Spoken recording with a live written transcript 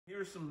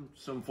Here's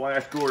some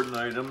Flash Gordon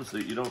items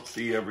that you don't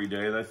see every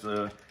day. That's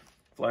a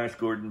Flash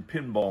Gordon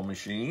pinball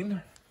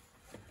machine.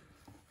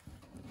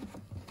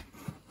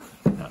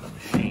 Not a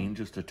machine,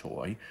 just a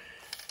toy.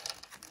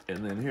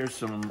 And then here's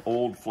some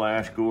old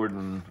Flash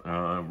Gordon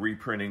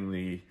reprinting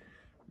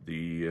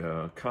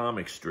the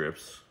comic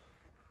strips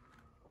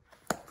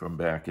from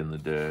back in the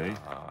day.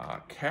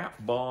 Cap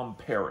bomb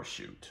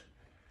parachute.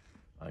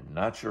 I'm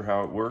not sure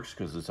how it works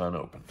because it's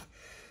unopened.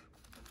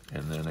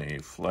 And then a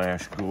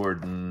Flash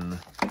Gordon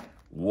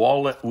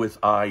wallet with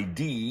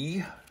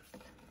ID.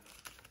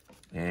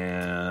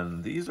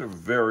 And these are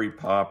very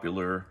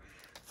popular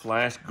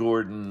Flash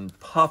Gordon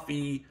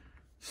puffy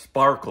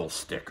sparkle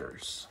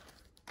stickers.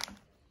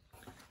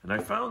 And I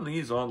found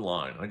these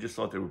online. I just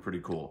thought they were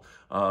pretty cool.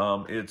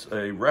 It's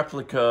a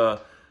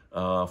replica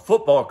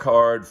football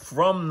card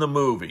from the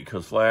movie,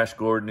 because Flash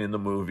Gordon in the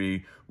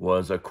movie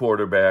was a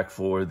quarterback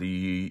for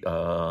the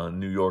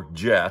New York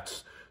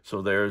Jets.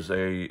 So there's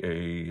a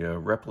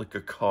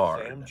replica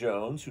card. Sam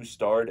Jones, who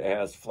starred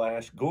as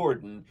Flash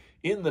Gordon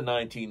in the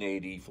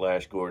 1980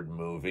 Flash Gordon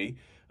movie,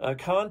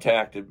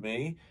 contacted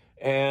me,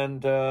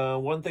 and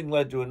one thing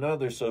led to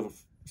another. So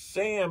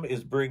Sam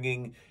is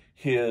bringing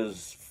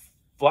his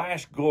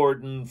Flash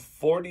Gordon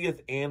 40th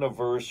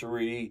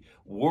Anniversary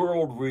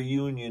World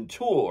Reunion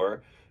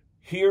Tour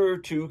here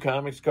to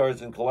Comics,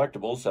 Cards, and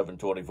Collectibles,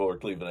 724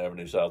 Cleveland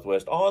Avenue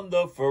Southwest, on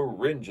the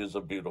fringes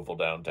of beautiful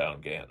downtown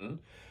Canton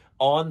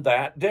on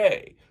that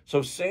day.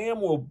 So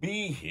Sam will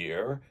be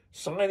here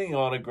signing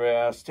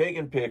autographs,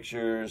 taking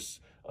pictures,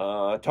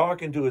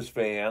 talking to his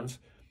fans.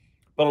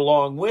 But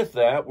along with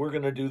that, we're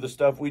going to do the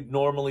stuff we'd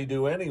normally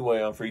do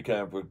anyway on Free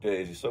Comic Book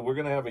Days. So we're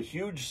going to have a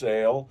huge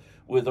sale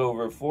with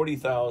over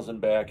 40,000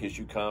 back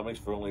issue comics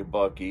for only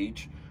 $1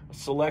 each.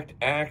 Select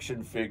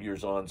action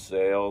figures on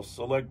sale,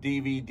 select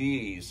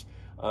DVDs.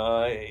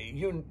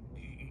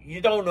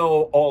 You don't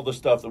know all the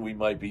stuff that we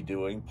might be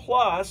doing.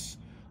 Plus,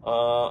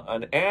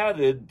 an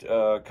added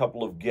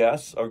couple of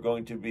guests are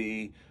going to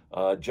be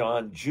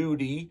John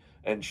Judy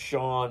and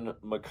Sean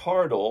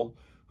McCardle,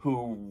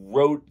 who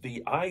wrote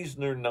the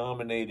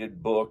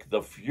Eisner-nominated book,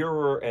 The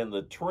Fuhrer and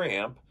the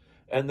Tramp,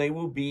 and they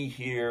will be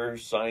here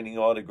signing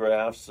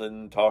autographs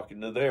and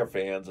talking to their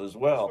fans as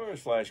well. As far as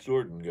Flash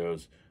Gordon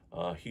goes,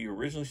 he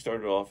originally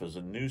started off as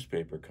a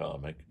newspaper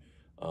comic,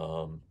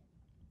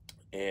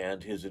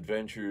 and his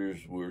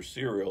adventures were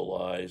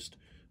serialized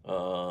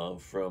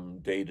from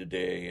day to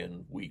day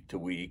and week to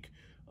week.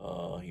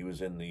 He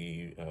was in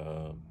the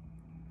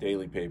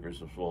daily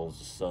papers as well as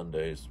the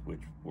Sundays, which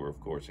were, of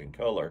course, in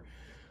color.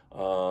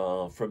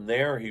 From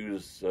there, he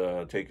was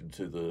taken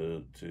to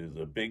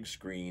the big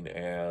screen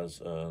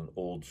as an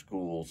old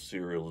school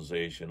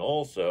serialization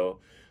also.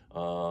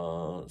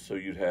 So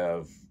you'd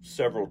have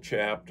several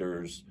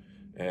chapters,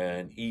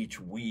 and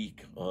each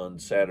week on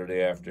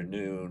Saturday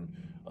afternoon,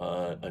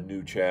 a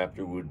new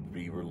chapter would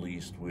be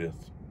released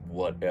with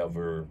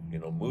whatever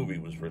movie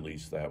was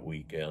released that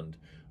weekend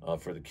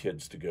for the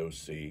kids to go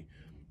see.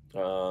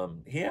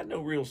 He had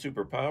no real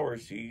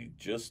superpowers. He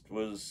just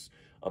was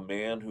a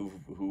man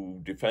who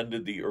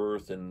defended the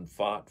earth and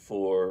fought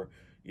for,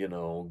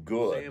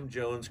 good. Sam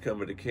Jones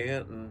coming to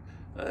Canton,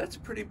 that's a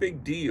pretty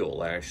big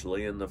deal,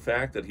 actually. And the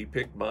fact that he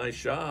picked my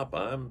shop,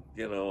 I'm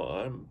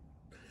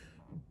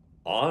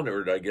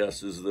honored, I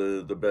guess is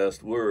the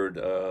best word.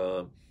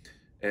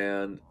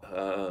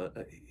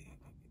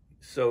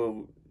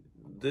 So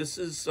this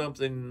is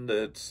something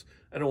that's,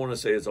 I don't want to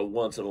say it's a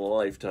once in a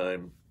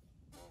lifetime,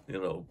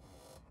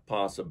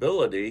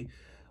 possibility.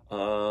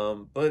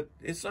 But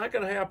it's not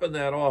going to happen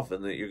that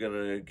often that you're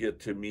going to get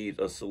to meet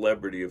a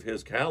celebrity of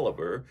his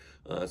caliber,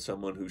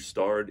 someone who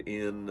starred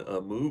in a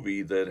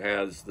movie that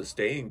has the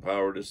staying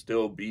power to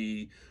still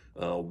be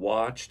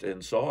watched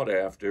and sought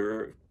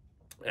after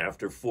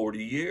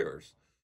 40 years.